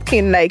his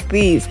napkin like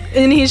this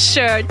in his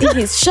shirt. And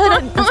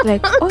I was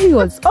like, oh, he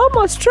was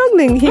almost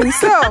struggling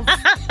himself.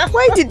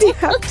 Why did he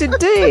have to do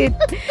it?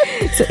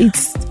 So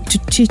it's to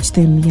teach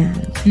them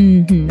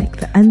young like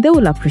that, and they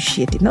will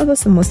appreciate it. Now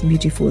that's the most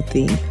beautiful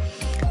thing,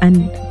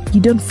 and you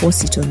don't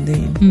force it on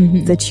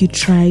them. That you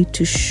try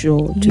to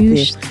show to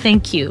them.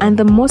 Thank you. And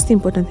the most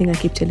important thing I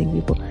keep telling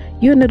people,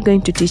 you're not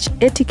going to teach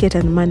etiquette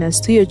and manners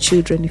to your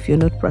children if you're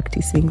not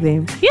practicing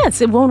them.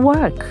 Yes, it won't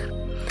work.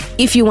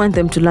 If you want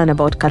them to learn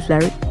about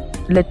cutlery,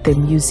 let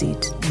them use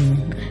it.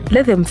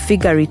 Let them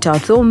figure it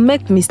out. They'll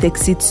make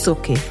mistakes, it's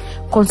okay.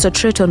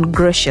 Concentrate on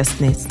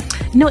graciousness.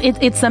 No,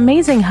 it's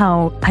amazing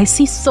how I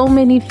see so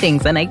many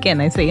things. And again,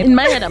 I say, in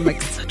my head, I'm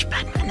like, such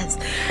bad manners.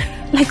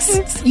 Like,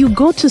 you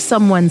go to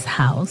someone's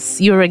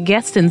house, you're a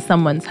guest in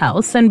someone's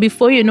house, and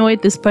before you know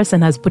it, this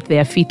person has put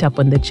their feet up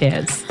on the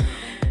chairs.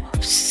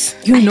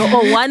 You know,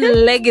 or one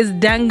leg is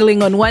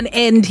dangling on one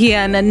end here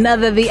and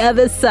another the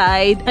other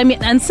side. I mean,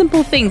 and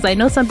simple things. I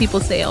know some people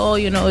say, oh,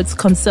 you know, it's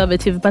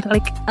conservative. But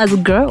like, as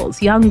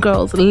girls, young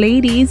girls,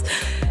 ladies,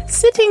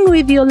 sitting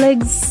with your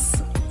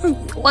legs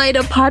wide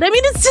apart. I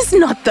mean, it's just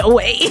not the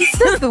way.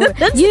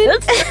 That's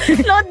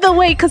You- not the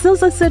way, because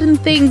those are certain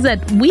things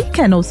that we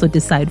can also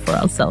decide for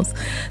ourselves.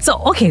 So,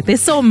 okay,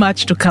 there's so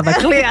much to cover.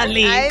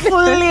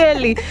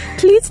 Clearly.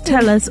 Please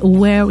tell us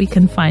where we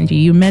can find you.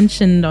 You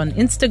mentioned on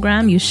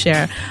Instagram, you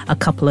share a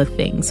couple of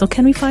things. So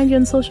can we find you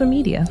on social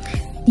media?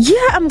 Yeah,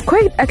 I'm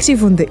quite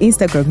active on the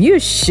Instagram. You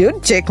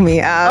should check me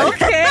out.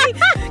 Okay.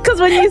 Because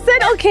when you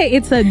said, okay,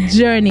 it's a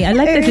journey, I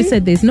like that you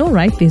said there's no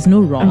right, there's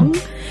no wrong.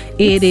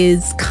 It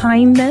is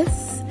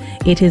kindness.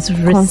 It is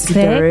respect.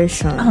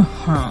 Consideration.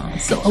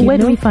 So where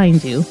do we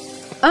find you?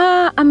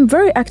 I'm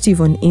very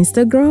active on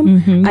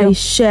Instagram. Mm-hmm. I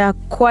share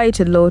quite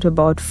a lot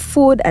about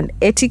food and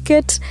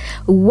etiquette.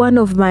 One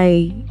of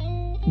my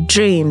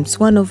dreams,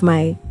 one of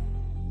my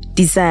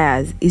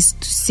desires is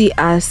to see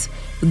us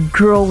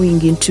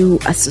growing into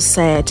a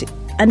society.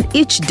 And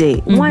each day,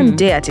 one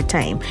day at a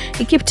time.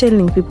 I keep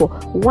telling people,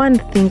 one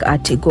thing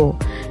at a go.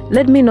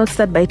 Let me not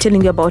start by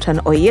telling you about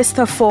an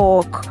oyster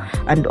fork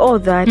and all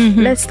that.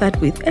 Let's start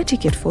with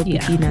etiquette for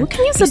beginners. We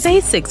can use the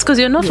basics, because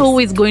you're not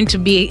always going to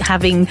be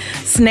having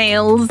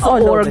snails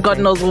All or over the God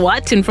time. knows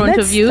what in front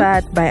Let's of you.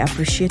 start by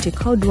appreciating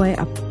how do I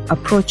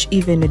approach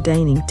even a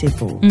dining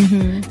table.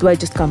 Do I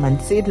just come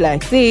and sit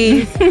like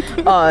this,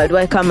 or do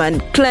I come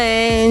and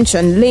clench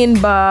and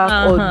lean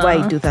back, or do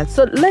I do that?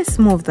 So let's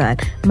move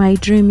that. My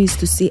dream is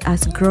to see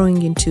us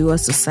growing into a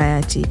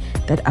society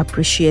that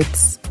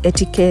appreciates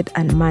etiquette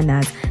and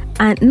manners,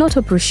 and not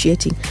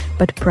appreciating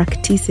but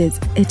practices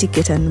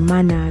etiquette and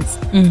manners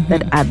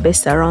that are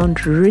based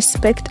around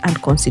respect and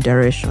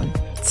consideration.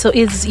 So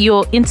is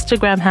your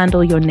Instagram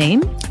handle your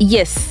name?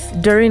 Yes,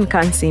 Doreen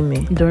can see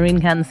me. Doreen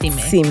Kansime.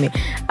 See me.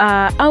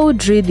 I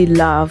would really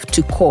love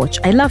to coach.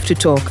 I love to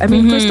talk. I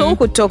mean, Crystal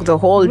could talk the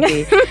whole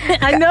day.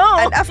 I know.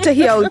 And after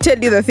here, I will tell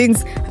you the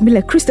things. I'll be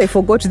like, Crystal, I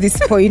forgot this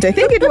point. I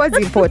think it was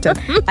important.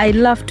 I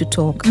love to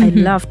talk. I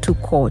love to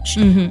coach.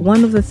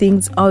 One of the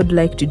things I would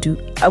like to do,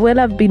 well,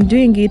 I've been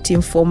doing it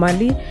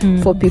informally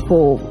for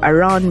people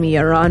around me,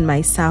 around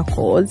my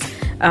circles,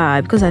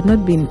 because I've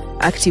not been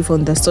active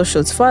on the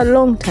socials for a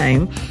long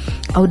time.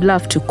 I would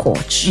love to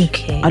coach.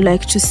 Okay. I'd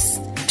like to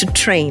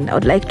train. I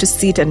would like to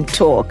sit and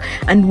talk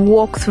and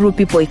walk through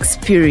people's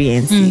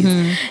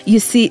experiences. You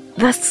see,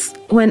 that's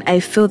when I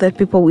feel that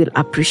people will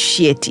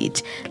appreciate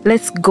it.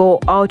 Let's go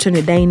out on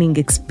a dining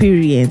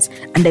experience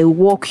and I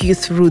walk you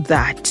through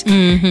that.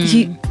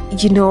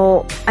 You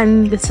know,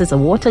 and This is a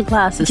water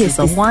glass. This Yes, is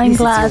a this- wine this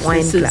is a glass. wine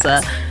This is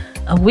glass.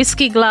 a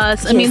whiskey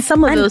glass. I mean, yes,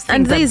 some of and, those things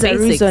and there are is a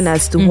basics. reason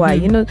as to why.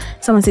 You know,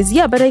 someone says,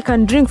 yeah, but I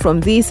can drink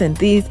from this and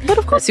this. But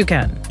of course you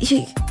can.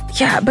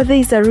 Yeah, but there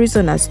is a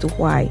reason as to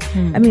why.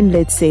 I mean,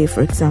 let's say,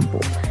 for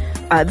example,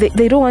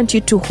 they don't want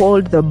you to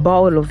hold the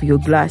bowl of your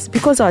glass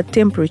because our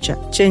temperature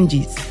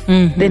changes.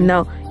 Then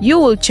now you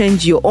will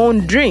change your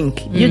own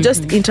drink. You're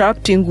just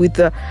interacting with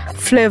the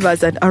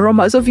flavors and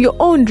aromas of your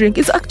own drink.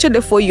 It's actually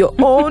for your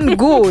own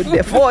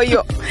good. For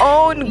your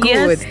own good.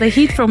 Yes, the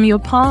heat from your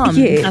palm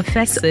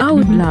affects So it. I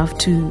would love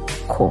to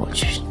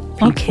coach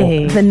people.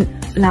 Okay. Then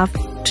love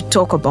to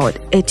talk about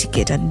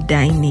etiquette and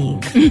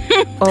dining.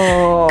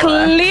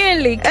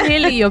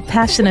 Clearly you're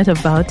passionate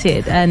about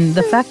it. And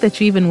the fact that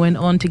you even went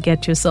on to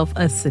get yourself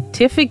a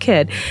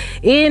certificate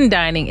in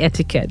dining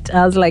etiquette,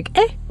 I was like,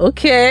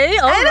 okay,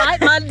 all right,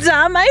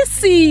 madam, I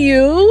see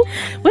you.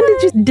 When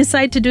did you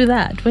decide to do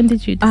that? When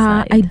did you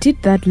decide? I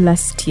did that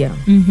last year.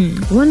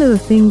 One of the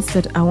things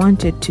that I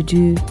wanted to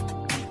do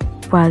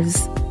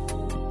was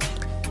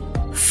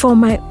for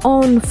my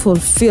own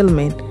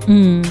fulfillment.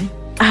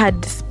 I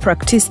had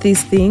practiced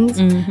these things,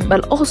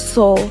 but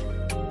also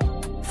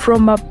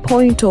from a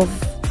point of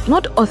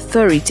not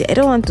authority. I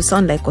don't want to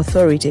sound like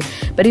authority,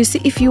 but you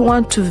see, if you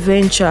want to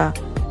venture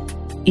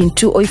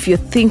into, or if you're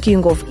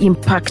thinking of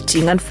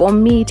impacting, and for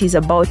me it is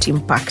about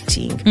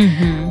impacting,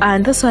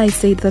 and that's why I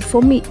said that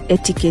for me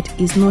etiquette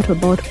is not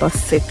about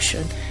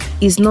perfection,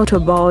 is not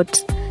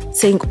about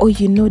saying, oh,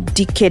 you know,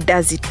 DK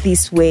does it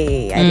this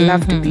way. I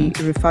love to be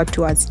referred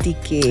to as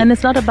DK. And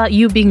it's not about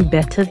you being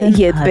better than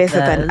others. Better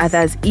than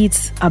others.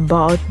 It's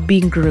about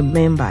being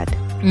remembered.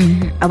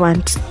 I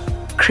want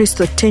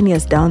Crystal 10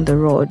 years down the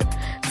road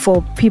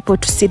for people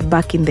to sit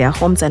back in their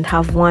homes and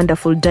have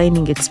wonderful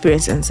dining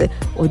experience and say,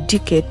 oh,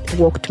 DK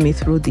walked me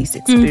through this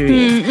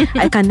experience.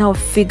 I can now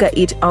figure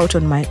it out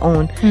on my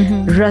own,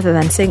 rather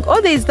than saying,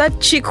 oh, there's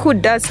that chick who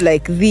does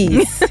like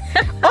this.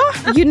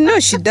 Oh, you know,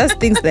 she does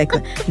things like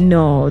that.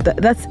 No,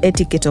 that's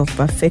etiquette of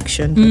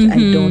perfection that I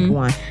don't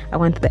want. I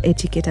want the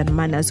etiquette and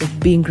manners of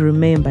being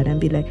remembered and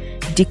be like,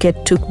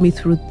 DK took me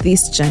through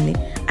this journey.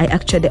 I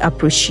actually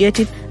appreciate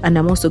it, and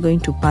I'm also going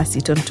to pass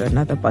it on to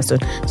another person.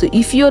 So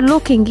if you're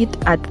looking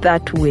at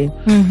that way,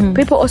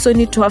 people also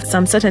need to have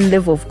some certain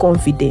level of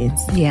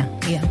confidence. Yeah.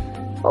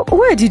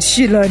 Where did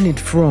she learn it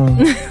from?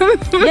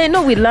 Yeah,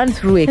 no, we learn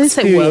through And experience.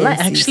 say, well, I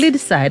actually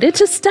decided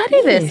to study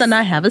this and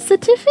I have a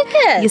certificate.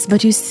 Yes,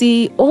 but you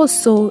see,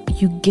 also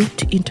you get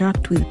to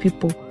interact with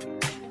people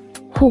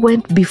people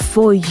went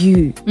before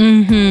you,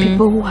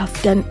 people who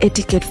have done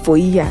etiquette for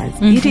years.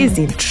 It is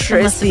interesting.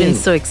 It must have been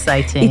so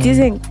exciting. It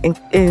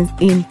is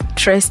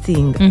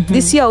interesting.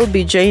 This year I will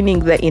be joining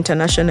the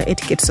International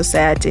Etiquette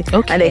Society,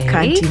 and I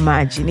can't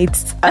imagine.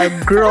 It's a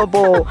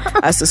global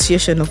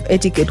association of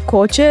etiquette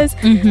coaches,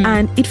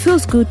 and it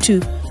feels good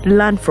to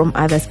learn from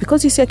others,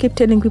 because you see, I keep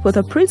telling people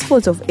the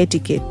principles of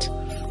etiquette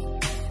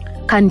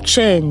can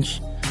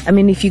change. I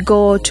mean, if you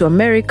go to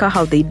America,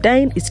 how they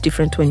dine is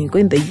different when you go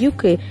in the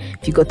UK,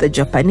 if you go to the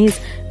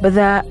Japanese, but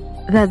there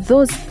are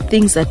those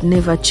things that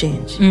never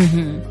change.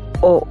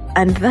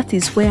 And that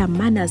is where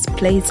manners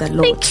plays a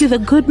lot. Thank you, the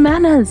good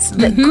manners.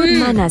 The good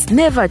manners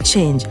never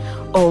change,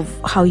 of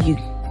how you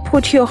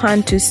put your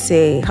hand to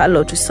say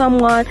hello to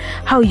someone,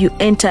 how you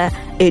enter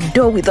a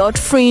door without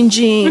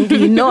fringing,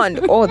 and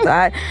all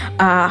that,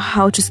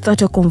 how to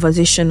start a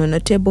conversation on a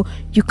table.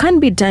 You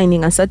can't be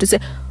dining and start to say,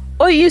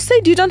 oh, you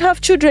said you don't have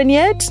children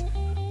yet?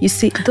 You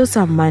see, those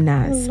are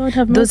manners.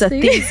 Those are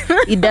things.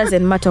 It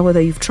doesn't matter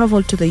whether you've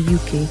traveled to the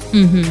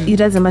UK. It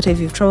doesn't matter if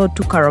you've traveled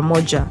to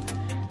Karamoja.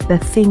 The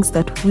things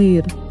that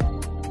will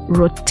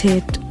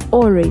rotate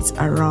always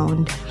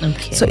around.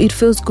 So it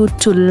feels good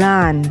to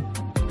learn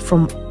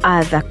from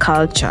other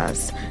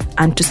cultures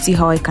and to see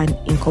how I can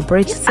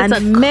incorporate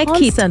and make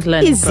it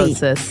easy.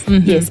 Process.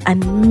 Yes,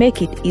 and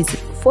make it easy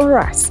for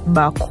us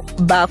back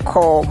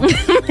home.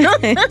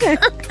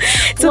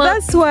 So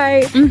that's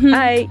why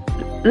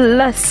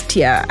last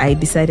year I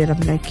decided, I'm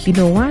like, you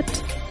know what?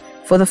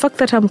 For the fact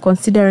that I'm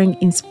considering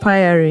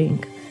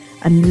inspiring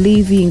and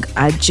leaving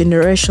a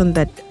generation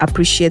that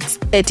appreciates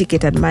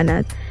etiquette and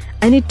manners,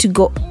 I need to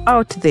go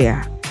out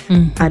there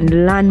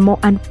and learn more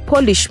and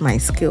polish my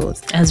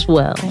skills as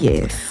well.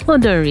 Yes. Well,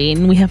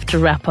 Doreen, we have to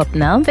wrap up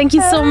now. Thank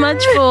you so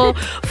much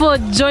for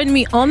joining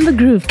me on the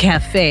Groove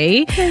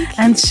Cafe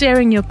and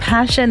sharing your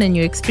passion and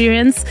your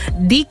experience.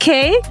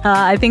 DK,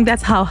 I think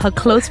that's how her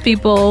close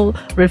people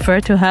refer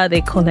to her.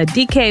 They call her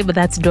DK, but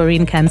that's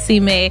Doreen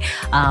Kansime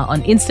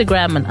on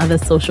Instagram and other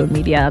social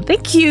media.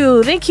 Thank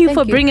you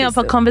for bringing up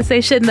a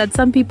conversation that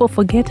some people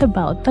forget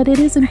about, but it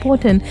is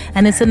important,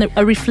 and it's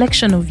a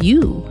reflection of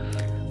you.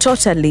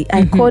 Totally.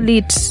 I call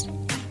it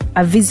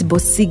a visible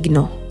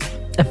signal.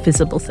 A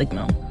visible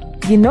signal.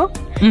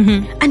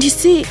 And you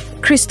see,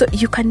 Crystal,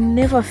 you can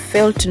never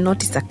fail to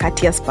notice a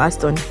courteous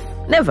person.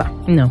 Never.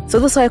 No. So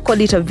that's why I call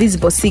it a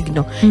visible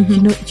signal.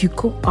 You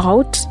go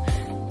out,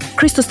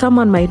 Crystal,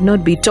 someone might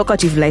not be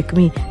talkative like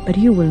me, but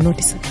you will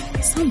notice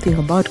there's something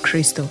about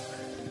Crystal.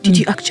 Did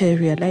you actually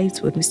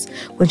realize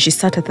when she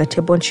sat at the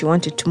table and she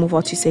wanted to move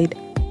out, she said,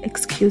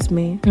 excuse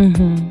me.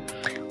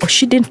 Or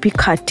she didn't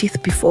pick her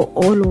teeth before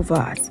all of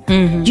us.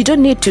 You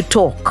don't need to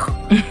talk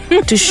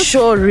to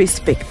show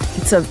respect.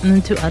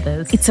 To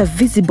others. It's a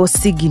visible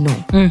signal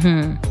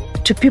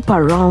to people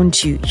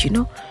around you,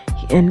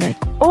 And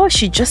like,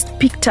 she just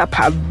picked up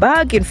her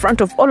bag in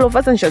front of all of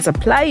us and she was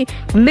applying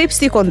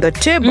lipstick on the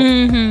table.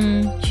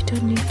 You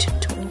don't need to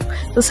talk.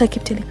 Those I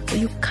keep telling people,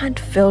 you can't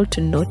fail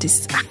to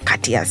notice a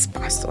courteous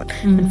person.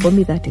 And for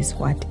me, that is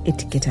what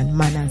etiquette and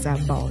manners are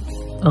about.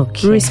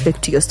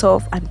 Respect to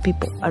yourself and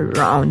people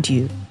around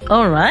you.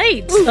 All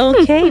right.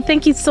 Okay.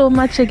 Thank you so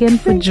much again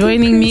for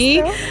joining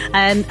me.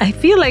 And I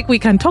feel like we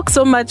can talk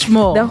so much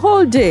more. The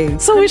whole day.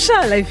 So we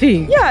shall, I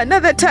think. Yeah,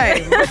 another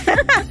time.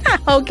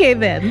 Okay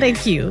then.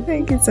 Thank you.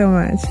 Thank you so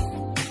much.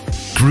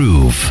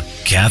 Groove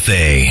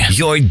Cafe.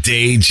 Your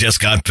day just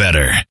got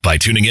better by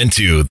tuning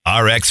into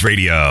RX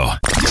Radio.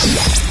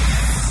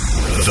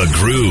 The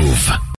Groove.